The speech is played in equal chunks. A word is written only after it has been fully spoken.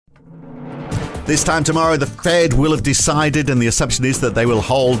This time tomorrow, the Fed will have decided, and the assumption is that they will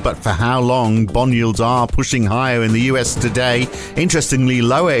hold, but for how long? Bond yields are pushing higher in the US today, interestingly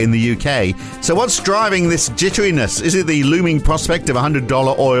lower in the UK. So what's driving this jitteriness? Is it the looming prospect of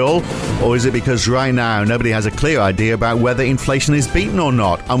 $100 oil, or is it because right now nobody has a clear idea about whether inflation is beaten or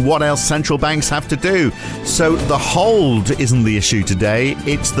not, and what else central banks have to do? So the hold isn't the issue today,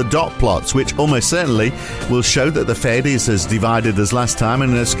 it's the dot plots, which almost certainly will show that the Fed is as divided as last time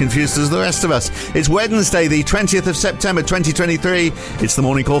and as confused as the rest of us. It's Wednesday, the 20th of September, 2023. It's the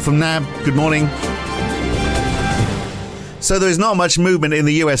morning call from NAB. Good morning. So there is not much movement in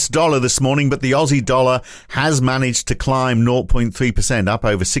the US dollar this morning, but the Aussie dollar has managed to climb 0.3%, up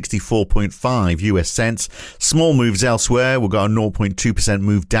over 64.5 US cents. Small moves elsewhere. We've got a 0.2%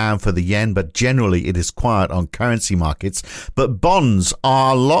 move down for the yen, but generally it is quiet on currency markets. But bonds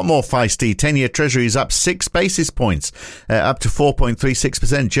are a lot more feisty. 10-year Treasury is up 6 basis points, up to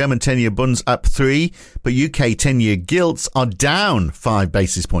 4.36%. German 10-year bonds up 3, but UK 10-year gilts are down 5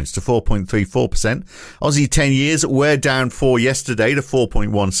 basis points to 4.34%. Aussie 10 years were down 4 yesterday to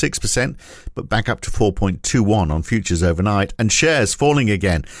 4.16%, but back up to 4.21 on futures overnight. And shares falling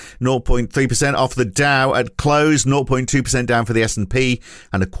again, 0.3% off the Dow at close, 0.2% down for the S&P,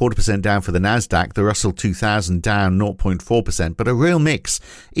 and 0.25% down for the Nasdaq. The Russell 2000 down 0.4%, but a real mix.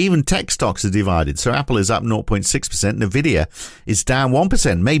 Even tech stocks are divided. So Apple is up 0.6%, Nvidia is down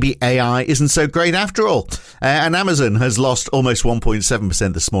 1%. Maybe AI isn't so great after all. And Amazon has lost almost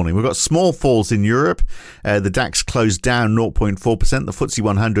 1.7% this morning. We've got small falls in Europe. The DAX closed down 0.4%, the FTSE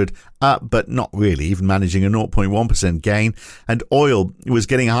 100 up, but not really, even managing a 0.1% gain. And oil was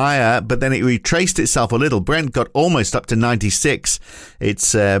getting higher, but then it retraced itself a little. Brent got almost up to 96.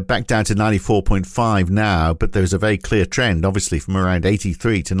 It's back down to 94.5 now, but there's a very clear trend, obviously, from around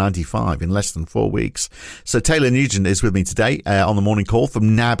 83 to 95 in less than 4 weeks. So Taylor Nugent is with me today on the morning call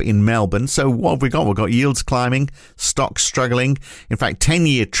from NAB in Melbourne. So what have we got? We've got yields climbing, stocks struggling. In fact,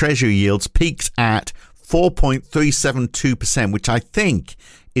 10-year Treasury yields peaked at 4.372%, which I think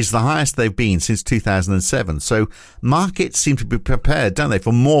is the highest they've been since 2007. So markets seem to be prepared, don't they,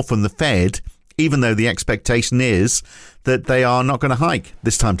 for more from the Fed, even though the expectation is that they are not going to hike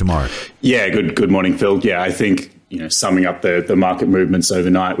this time tomorrow. Yeah, good morning, Phil. Yeah, I think, summing up the market movements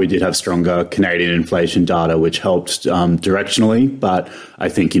overnight, we did have stronger Canadian inflation data, which helped directionally. But I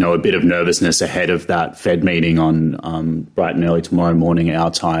think, a bit of nervousness ahead of that Fed meeting on bright and early tomorrow morning, our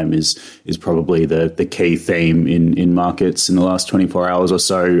time, is probably the key theme in markets in the last 24 hours or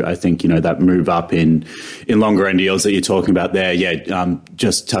so. I think, that move up in longer end yields that you're talking about there,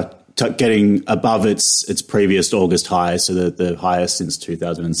 just getting above its previous August high, so the highest since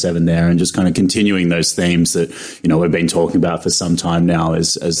 2007 there, and just kind of continuing those themes that, we've been talking about for some time now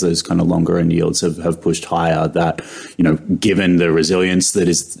as those kind of longer end yields have pushed higher, that, given the resilience that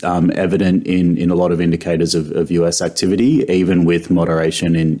is evident in a lot of indicators of US activity, even with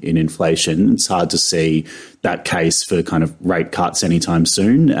moderation in inflation, it's hard to see that case for kind of rate cuts anytime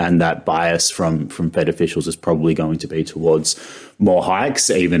soon. And that bias from Fed officials is probably going to be towards more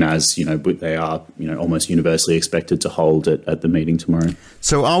hikes, even as, they are, almost universally expected to hold at the meeting tomorrow.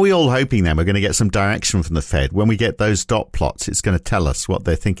 So are we all hoping then we're going to get some direction from the Fed? When we get those dot plots, it's going to tell us what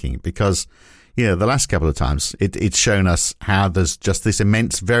they're thinking, because, the last couple of times it's shown us how there's just this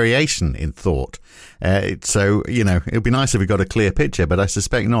immense variation in thought. So, it would be nice if we got a clear picture, but I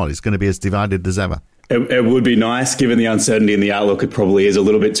suspect not. It's going to be as divided as ever. It would be nice, given the uncertainty in the outlook. It probably is a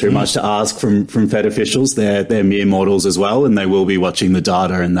little bit too much to ask from Fed officials. They're mere mortals as well, and they will be watching the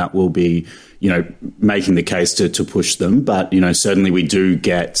data, and that will be, making the case to push them. But, certainly we do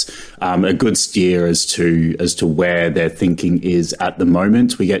get a good steer as to where their thinking is at the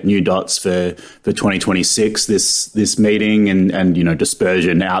moment. We get new dots for 2026 this meeting, and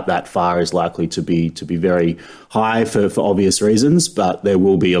dispersion out that far is likely to be very high for obvious reasons. But there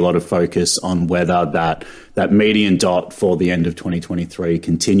will be a lot of focus on whether that median dot for the end of 2023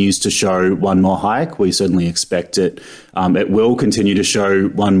 continues to show one more hike. We certainly expect it. It will continue to show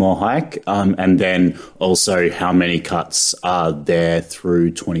one more hike. And then also how many cuts are there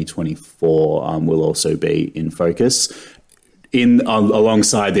through 2024 will also be in focus.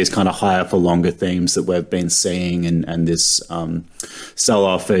 Alongside these kind of higher for longer themes that we've been seeing, and this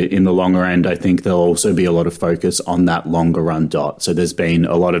sell-off in the longer end, I think there'll also be a lot of focus on that longer run dot. So there's been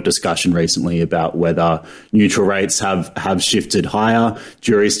a lot of discussion recently about whether neutral rates have shifted higher.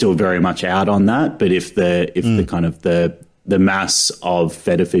 Jury's still very much out on that, but if the kind of the mass of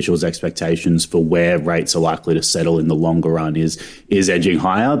Fed officials' expectations for where rates are likely to settle in the longer run is edging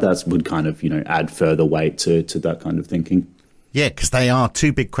higher, that would kind of add further weight to that kind of thinking. Yeah, because they are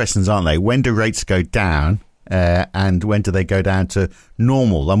two big questions, aren't they? When do rates go down? And when do they go down to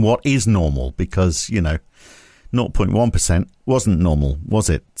normal? And what is normal? Because, 0.1% wasn't normal, was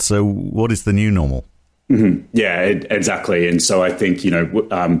it? So what is the new normal? Mm-hmm. Yeah, exactly. And so I think,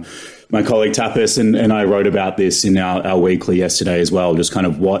 my colleague Tapas and I wrote about this in our weekly yesterday as well, just kind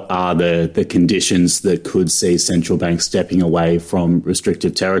of what are the conditions that could see central banks stepping away from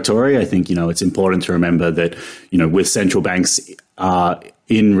restrictive territory. I think, it's important to remember that, with central banks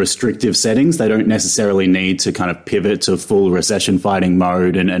in restrictive settings, they don't necessarily need to kind of pivot to full recession fighting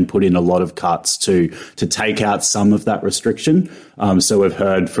mode and put in a lot of cuts to take out some of that restriction. So we've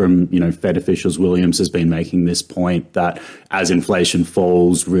heard from, Fed officials, Williams has been making this point that as inflation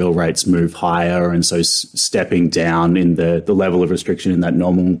falls, real rates move higher. And so stepping down in the level of restriction in that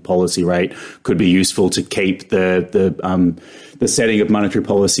normal policy rate could be useful to keep the setting of monetary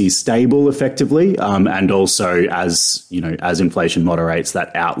policy stable effectively. And also as inflation moderates,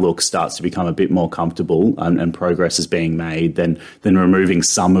 that outlook starts to become a bit more comfortable and progress is being made, then removing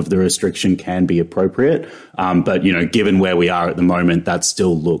some of the restriction can be appropriate. But, given where we are at the moment, that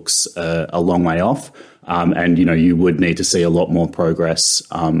still looks a long way off. And, you would need to see a lot more progress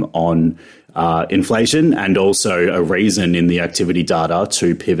on inflation and also a reason in the activity data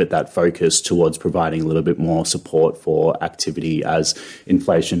to pivot that focus towards providing a little bit more support for activity as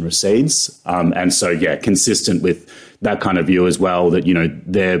inflation recedes. And so, consistent with that kind of view as well, that,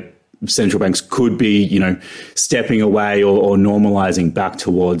 their central banks could be, stepping away or normalizing back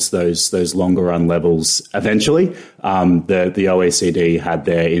towards those longer run levels eventually. The OECD had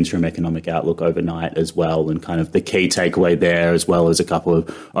their interim economic outlook overnight as well, and kind of the key takeaway there, as well as a couple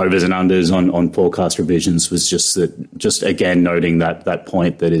of overs and unders on forecast revisions, was just again noting that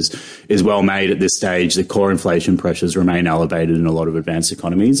point that is well made at this stage. The core inflation pressures remain elevated in a lot of advanced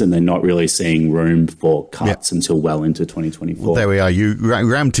economies, and they're not really seeing room for cuts until well into 2024. Well, there we are. You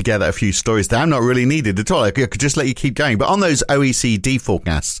rammed together a few stories there. I'm not really needed at all. I could just let you keep going. But on those OECD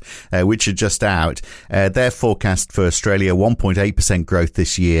forecasts, which are just out, their forecast for Australia, 1.8% growth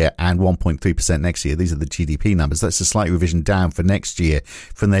this year and 1.3% next year. These are the GDP numbers. That's a slight revision down for next year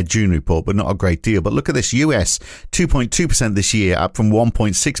from their June report, but not a great deal. But look at this, US, 2.2% this year, up from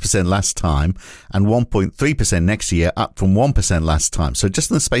 1.6% last time, and 1.3% next year, up from 1% last time. So just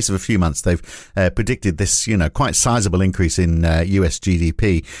in the space of a few months, they've predicted this, quite sizable increase in US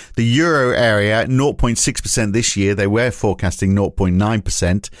GDP. The Euro area, 0.6% this year. They were forecasting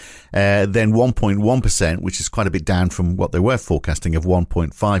 0.9%, then 1.1%, which is quite a bit down from what they were forecasting of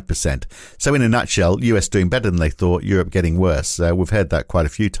 1.5%. So in a nutshell, US doing better than they thought, Europe getting worse. We've heard that quite a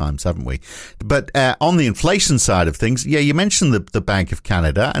few times, haven't we? But on the inflation side of things, you mentioned the Bank of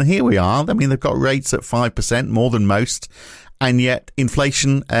Canada, and here we are. I mean, they've got rates at 5%, more than most. And yet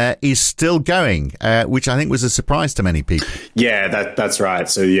inflation is still going, which I think was a surprise to many people. Yeah, that's right.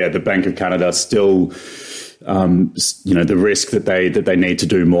 So, the Bank of Canada still, the risk that they need to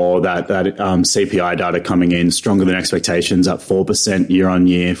do more, that CPI data coming in stronger than expectations, up 4% year on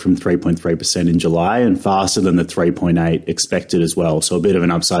year from 3.3% in July, and faster than the 3.8 expected as well. So a bit of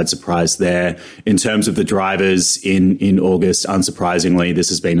an upside surprise there. In terms of the drivers in August, unsurprisingly, this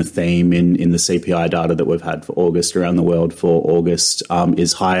has been a theme in the CPI data that we've had for August around the world for August,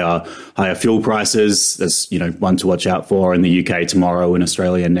 is higher fuel prices. There's, one to watch out for in the UK tomorrow, in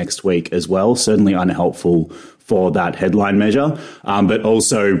Australia next week as well. Certainly unhelpful for that headline measure, but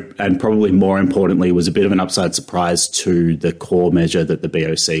also, and probably more importantly, was a bit of an upside surprise to the core measure that the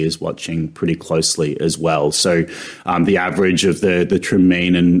BOC is watching pretty closely as well. So the average of the trim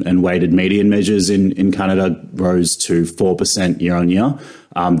mean and weighted median measures in Canada rose to 4% year on year.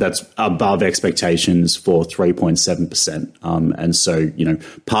 That's above expectations for 3.7%. And so,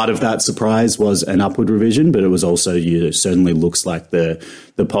 part of that surprise was an upward revision, but it was also, certainly looks like the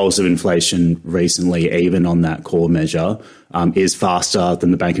pulse of inflation recently, even on that core measure, is faster than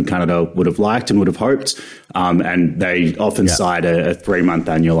the Bank of Canada would have liked and would have hoped. And they often cite a 3-month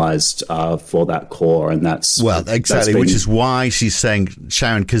annualized for that core. And that's... Well, exactly, which is why she's saying,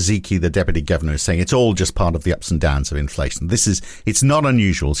 Sharon Kaziki, the Deputy Governor, is saying it's all just part of the ups and downs of inflation. It's not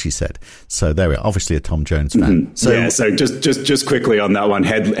unusual, she said. So there we are, obviously a Tom Jones fan. Mm-hmm. So just quickly on that one,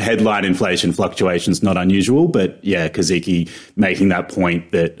 headline inflation fluctuations, not unusual, but Kaziki making that point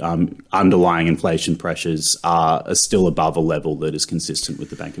that underlying inflation pressures are still above a level that is consistent with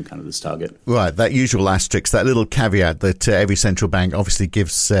the Bank of Canada's target. Right, that usual asterisk, that little caveat that every central bank obviously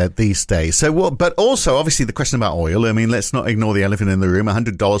gives these days. So, but also obviously the question about oil. I mean, let's not ignore the elephant in the room.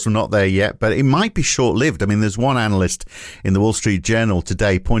 $100, we're not there yet, but it might be short-lived. I mean, there's one analyst in the Wall Street Journal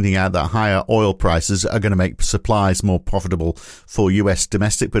today pointing out that higher oil prices are going to make supplies more profitable for US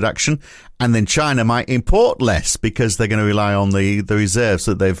domestic production, and then China might import less because they're going to rely on the reserves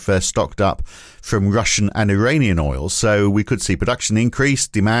that they've stocked up from Russian and Iranian oil. So we could see production increase,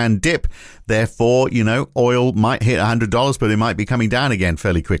 demand dip. Therefore, oil might hit $100, but it might be coming down again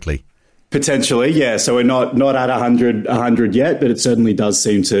fairly quickly. Potentially, yeah. So we're not at 100 yet, but it certainly does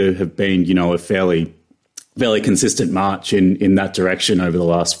seem to have been, a fairly consistent march in that direction over the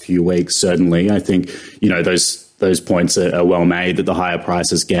last few weeks. Certainly, I think, those points are well made, that the higher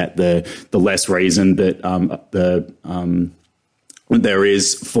prices get, the less reason that there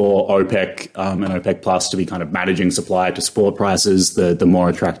is for OPEC and OPEC Plus to be kind of managing supply to support prices, the more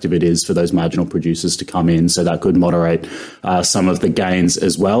attractive it is for those marginal producers to come in. So that could moderate some of the gains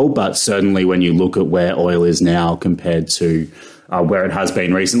as well. But certainly when you look at where oil is now compared to where it has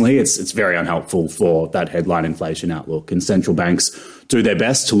been recently, it's very unhelpful for that headline inflation outlook. And central banks do their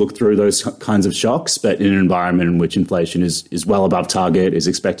best to look through those kinds of shocks, but in an environment in which inflation is well above target, is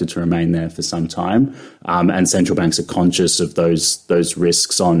expected to remain there for some time, and central banks are conscious of those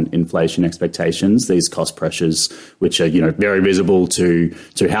risks on inflation expectations, these cost pressures, which are very visible to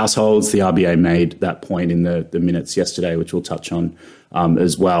households. The RBA made that point in the minutes yesterday, which we'll touch on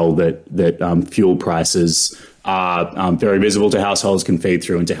as well, that fuel prices are very visible to households, can feed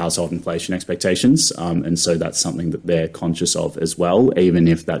through into household inflation expectations. And so that's something that they're conscious of as well, even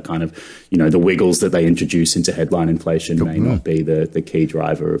if that kind of, the wiggles that they introduce into headline inflation may not be the key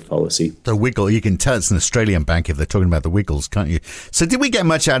driver of policy. The wiggle, you can tell it's an Australian bank if they're talking about the wiggles, can't you? So did we get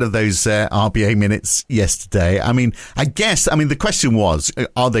much out of those RBA minutes yesterday? The question was,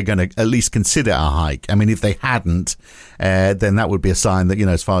 are they going to at least consider a hike? If they hadn't, then that would be a sign that,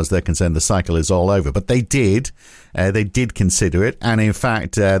 as far as they're concerned, the cycle is all over. But they did. They did consider it. And in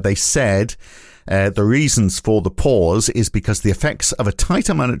fact, they said the reasons for the pause is because the effects of a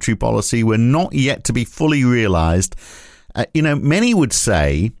tighter monetary policy were not yet to be fully realised. Many would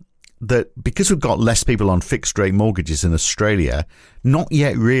say that because we've got less people on fixed rate mortgages in Australia, not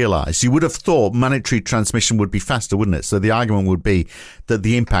yet realised. You would have thought monetary transmission would be faster, wouldn't it? So the argument would be that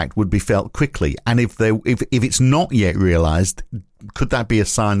the impact would be felt quickly. And if it's not yet realised, could that be a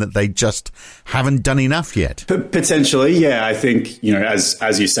sign that they just haven't done enough yet? Potentially, yeah. I think,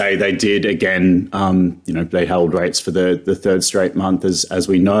 as you say, they did again, they held rates for the third straight month, as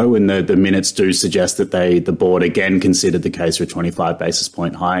we know, and the minutes do suggest that the board again considered the case for a 25 basis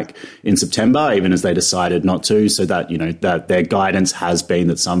point hike in September, even as they decided not to. So that, that their guidance has been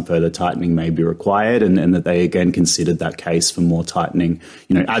that some further tightening may be required, and that they again considered that case for more tightening,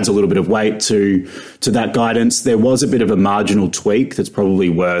 adds a little bit of weight to that guidance. There was a bit of a marginal tweak that's probably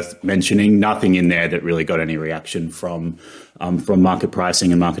worth mentioning. Nothing in there that really got any reaction from market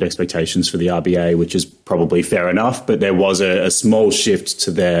pricing and market expectations for the RBA, which is probably fair enough. But there was a small shift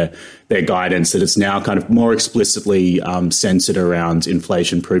to their guidance, that it's now kind of more explicitly centered around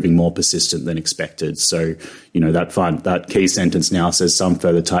inflation proving more persistent than expected. So, that key sentence now says some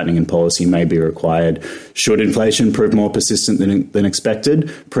further tightening in policy may be required should inflation prove more persistent than expected.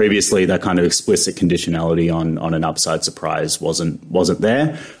 Previously, that kind of explicit conditionality on an upside surprise wasn't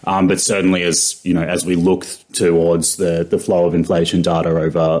there. But certainly, as we look towards the flow of inflation data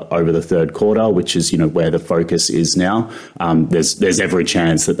over the third quarter, which is where the focus is now, there's every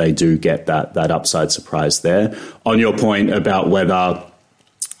chance that they do get that upside surprise there. On your point about whether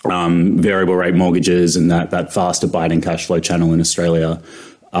variable rate mortgages and that faster biting cash flow channel in Australia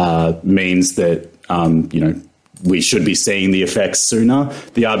means that we should be seeing the effects sooner.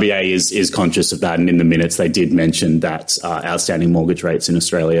 The RBA is conscious of that, and in the minutes they did mention that outstanding mortgage rates in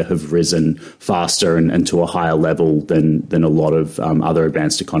Australia have risen faster and to a higher level than a lot of other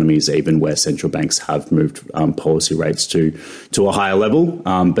advanced economies, even where central banks have moved policy rates to a higher level.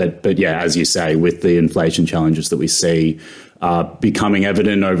 But yeah, as you say, with the inflation challenges that we see becoming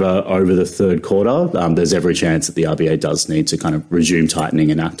evident over the third quarter, there's every chance that the RBA does need to kind of resume tightening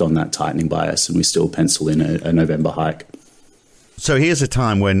and act on that tightening bias, and we still pencil in a November hike. So here's a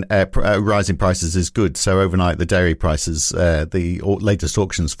time when rising prices is good. So overnight, the dairy prices, the latest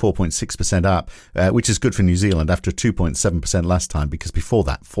auctions, 4.6% up, which is good for New Zealand after 2.7% last time, because before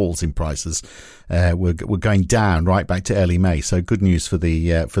that, falls in prices were going down right back to early May. So good news for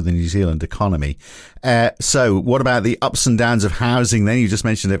the New Zealand economy. So what about the ups and downs of housing then? You just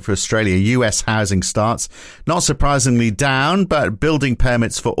mentioned it for Australia. US housing starts, not surprisingly down, but building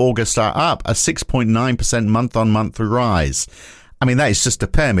permits for August are up, a 6.9% month-on-month rise. That is just a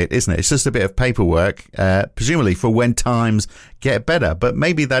permit, isn't it? It's just a bit of paperwork, presumably for when times get better. But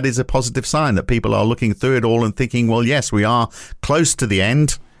maybe that is a positive sign that people are looking through it all and thinking, well, yes, we are close to the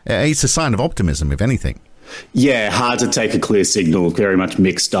end. It's a sign of optimism, if anything. Yeah, hard to take a clear signal. Very much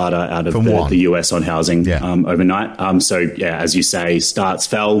mixed data out of the US on housing overnight. So, as you say, starts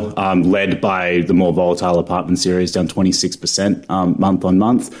fell, led by the more volatile apartment series, down 26% month on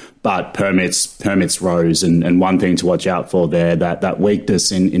month. But permits rose. And one thing to watch out for there, that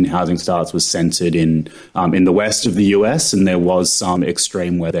weakness in housing starts was centered in the west of the US. And there was some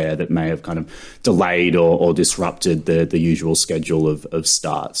extreme weather there that may have kind of delayed or disrupted the usual schedule of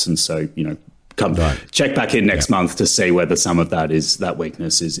starts. And so, check back in next month to see whether some of that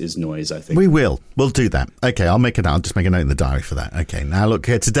weakness is noise, I think. We'll do that. Okay, I'll just make a note in the diary for that. Okay, now look,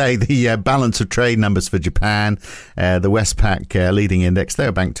 today the balance of trade numbers for Japan, the Westpac leading index, they're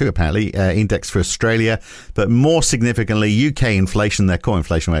a bank too apparently, index for Australia, but more significantly UK inflation, their core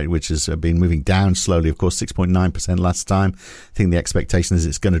inflation rate, which has been moving down slowly, of course, 6.9% last time. I think the expectation is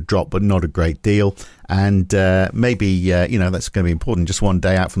it's going to drop, but not a great deal. And maybe, that's going to be important. Just one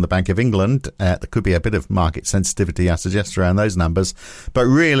day out from the Bank of England. There could be a bit of market sensitivity, I suggest, around those numbers. But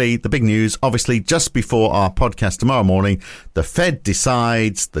really, the big news, obviously, just before our podcast tomorrow morning, the Fed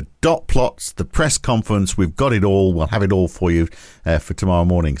decides, the dot plots, the press conference, we've got it all. We'll have it all for you for tomorrow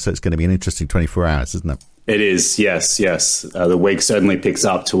morning. So it's going to be an interesting 24 hours, isn't it? It is, yes. The week certainly picks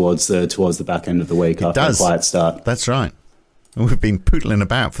up towards the back end of the week after a quiet start. That's right. We've been pootling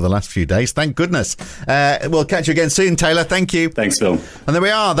about for the last few days. Thank goodness. We'll catch you again soon, Taylor. Thank you. Thanks, Phil. And there we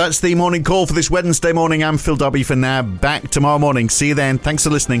are. That's the morning call for this Wednesday morning. I'm Phil Dobbie for now. Back tomorrow morning. See you then. Thanks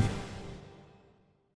for listening.